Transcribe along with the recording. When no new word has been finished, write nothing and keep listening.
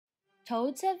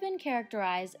Toads have been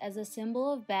characterized as a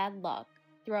symbol of bad luck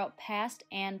throughout past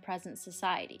and present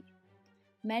society.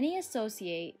 Many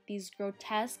associate these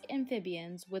grotesque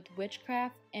amphibians with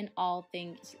witchcraft and all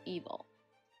things evil.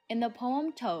 In the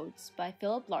poem Toads by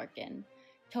Philip Larkin,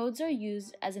 toads are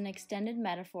used as an extended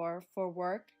metaphor for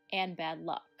work and bad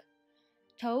luck.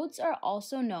 Toads are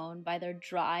also known by their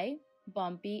dry,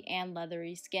 bumpy, and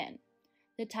leathery skin.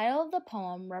 The title of the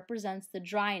poem represents the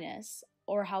dryness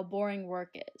or how boring work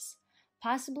is,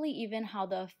 possibly even how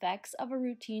the effects of a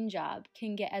routine job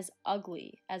can get as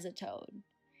ugly as a toad.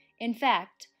 In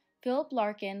fact, Philip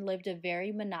Larkin lived a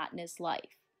very monotonous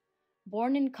life.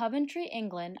 Born in Coventry,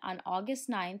 England on August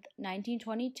 9,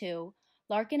 1922,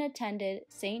 Larkin attended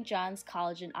St. John's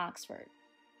College in Oxford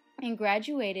and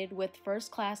graduated with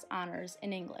first-class honors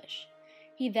in English.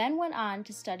 He then went on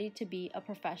to study to be a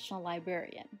professional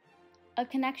librarian. A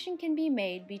connection can be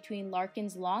made between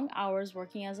Larkin's long hours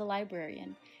working as a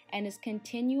librarian and his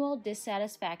continual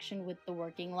dissatisfaction with the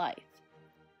working life.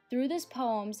 Through this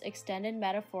poem's extended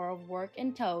metaphor of work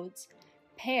and toads,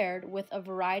 paired with a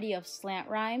variety of slant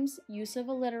rhymes, use of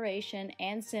alliteration,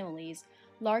 and similes,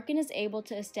 Larkin is able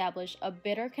to establish a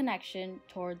bitter connection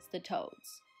towards the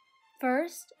toads.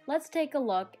 First, let's take a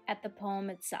look at the poem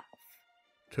itself.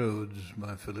 Toads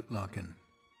by Philip Larkin.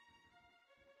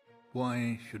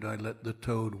 Why should I let the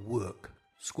toad work,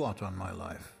 squat on my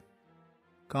life?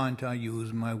 Can't I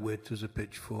use my wit as a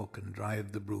pitchfork and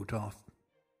drive the brute off?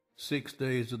 6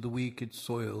 days of the week it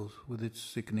soils with its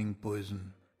sickening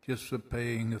poison, just for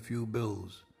paying a few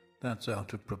bills. That's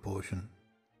out of proportion.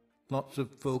 Lots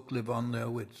of folk live on their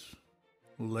wits.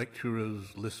 Lecturers,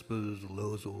 lispers,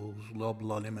 losels,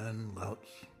 loblollymen, louts.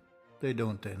 They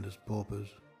don't end as paupers.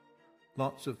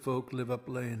 Lots of folk live up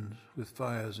lanes with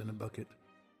fires in a bucket.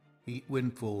 Eat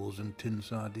windfalls and tin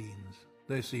sardines.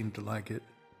 They seem to like it.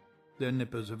 Their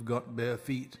nippers have got bare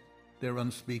feet. Their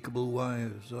unspeakable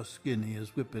wives are skinny as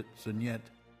whippets, and yet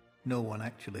no one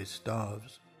actually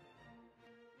starves.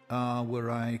 Ah, were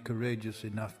I courageous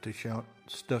enough to shout,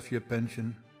 "Stuff your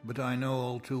pension," but I know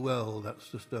all too well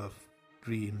that's the stuff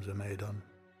dreams are made on.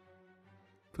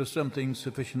 For something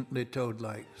sufficiently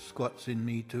toad-like squats in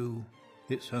me too.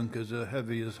 Its hunkers are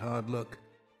heavy as hard luck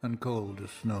and cold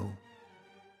as snow,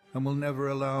 and will never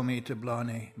allow me to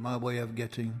blarney my way of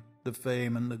getting the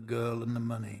fame and the girl and the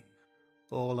money,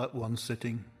 all at one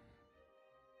sitting.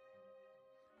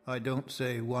 I don't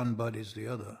say one body's the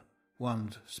other,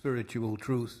 one's spiritual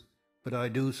truth, but I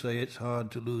do say it's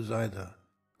hard to lose either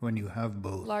when you have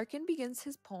both. Larkin begins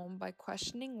his poem by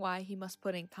questioning why he must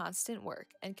put in constant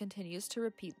work and continues to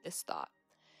repeat this thought.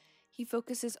 He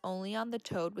focuses only on the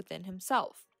toad within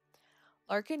himself.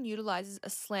 Larkin utilizes a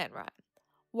slant rhyme.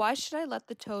 Why should I let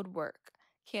the toad work?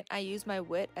 Can't I use my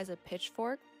wit as a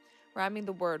pitchfork? Rhyming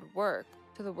the word work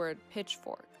to the word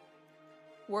pitchfork.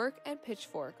 Work and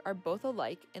pitchfork are both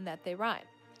alike in that they rhyme.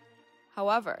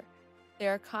 However, they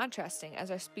are contrasting as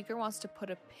our speaker wants to put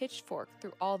a pitchfork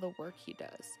through all the work he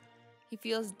does. He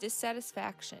feels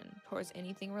dissatisfaction towards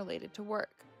anything related to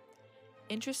work.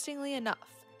 Interestingly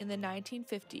enough, in the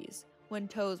 1950s, when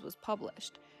Toads was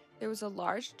published, there was a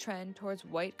large trend towards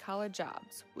white-collar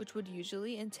jobs, which would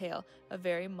usually entail a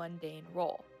very mundane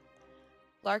role.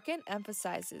 Larkin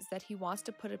emphasizes that he wants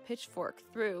to put a pitchfork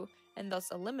through and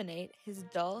thus eliminate his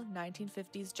dull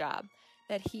 1950s job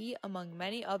that he, among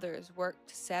many others, worked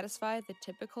to satisfy the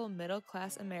typical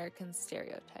middle-class American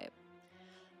stereotype.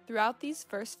 Throughout these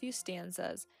first few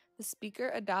stanzas, the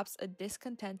speaker adopts a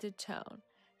discontented tone,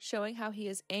 showing how he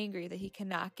is angry that he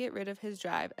cannot get rid of his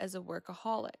drive as a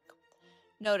workaholic.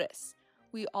 Notice,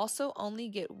 we also only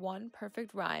get one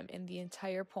perfect rhyme in the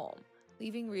entire poem,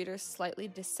 leaving readers slightly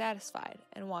dissatisfied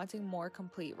and wanting more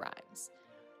complete rhymes.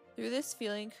 Through this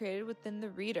feeling created within the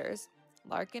readers,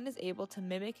 Larkin is able to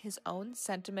mimic his own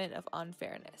sentiment of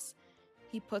unfairness.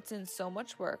 He puts in so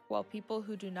much work while people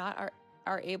who do not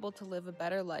are able to live a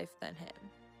better life than him.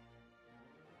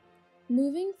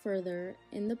 Moving further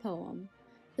in the poem,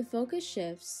 the focus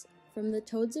shifts from the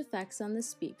toad's effects on the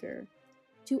speaker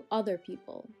to other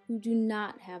people who do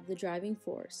not have the driving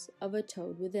force of a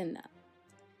toad within them.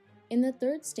 In the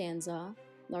third stanza,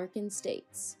 Larkin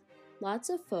states, "Lots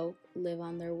of folk live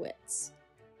on their wits.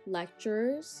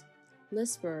 Lecturers,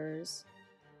 lisperers,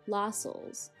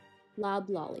 lossels,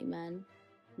 loblollymen,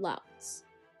 louts.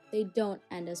 They don't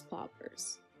end as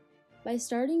paupers." By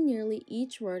starting nearly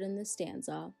each word in the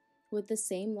stanza with the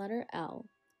same letter L,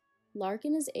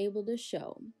 Larkin is able to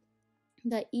show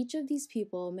that each of these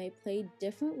people may play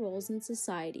different roles in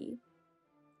society,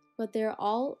 but they're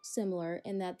all similar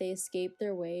in that they escape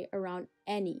their way around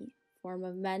any form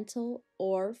of mental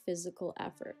or physical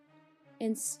effort.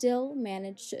 and still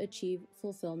manage to achieve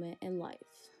fulfillment in life.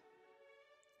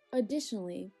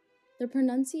 Additionally, the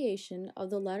pronunciation of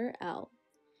the letter L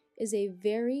is a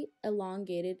very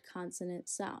elongated consonant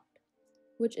sound,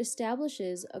 which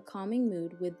establishes a calming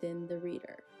mood within the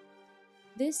reader.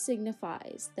 This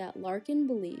signifies that Larkin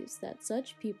believes that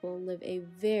such people live a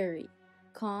very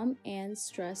calm and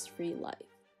stress-free life.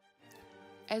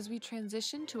 As we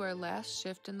transition to our last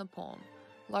shift in the poem,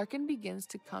 Larkin begins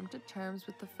to come to terms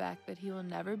with the fact that he will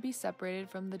never be separated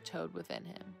from the toad within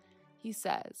him. He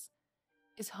says,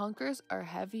 "His hunkers are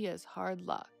heavy as hard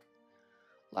luck."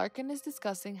 Larkin is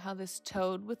discussing how this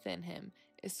toad within him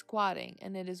is squatting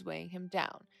and it is weighing him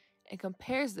down, and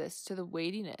compares this to the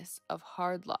weightiness of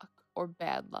hard luck or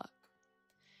bad luck.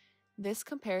 This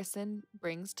comparison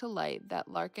brings to light that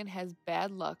Larkin has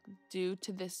bad luck due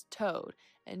to this toad,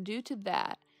 and due to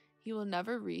that, he will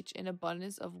never reach an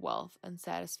abundance of wealth and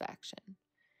satisfaction.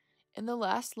 In the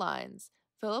last lines,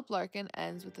 Philip Larkin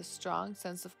ends with a strong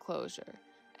sense of closure,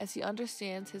 as he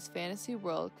understands his fantasy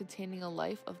world containing a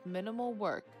life of minimal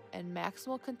work and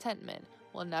maximal contentment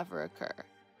will never occur.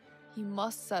 He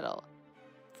must settle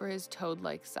for his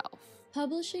toad-like self.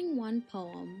 Publishing one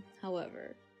poem,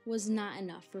 however, was not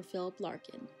enough for Philip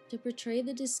Larkin to portray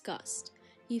the disgust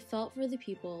he felt for the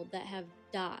people that have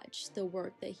dodged the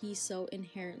work that he so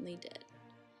inherently did.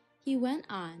 He went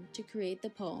on to create the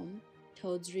poem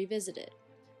Toads Revisited,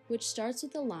 which starts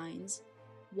with the lines,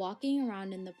 "Walking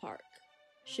around in the park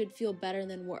should feel better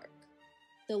than work.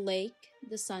 The lake,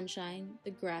 the sunshine,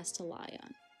 the grass to lie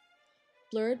on.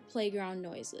 Blurred playground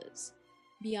noises,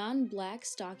 beyond black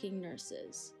stocking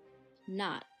nurses,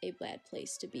 not a bad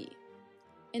place to be."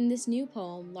 In this new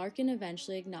poem, Larkin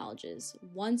eventually acknowledges,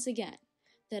 once again,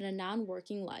 that a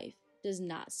non-working life does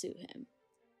not suit him,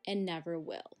 and never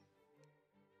will.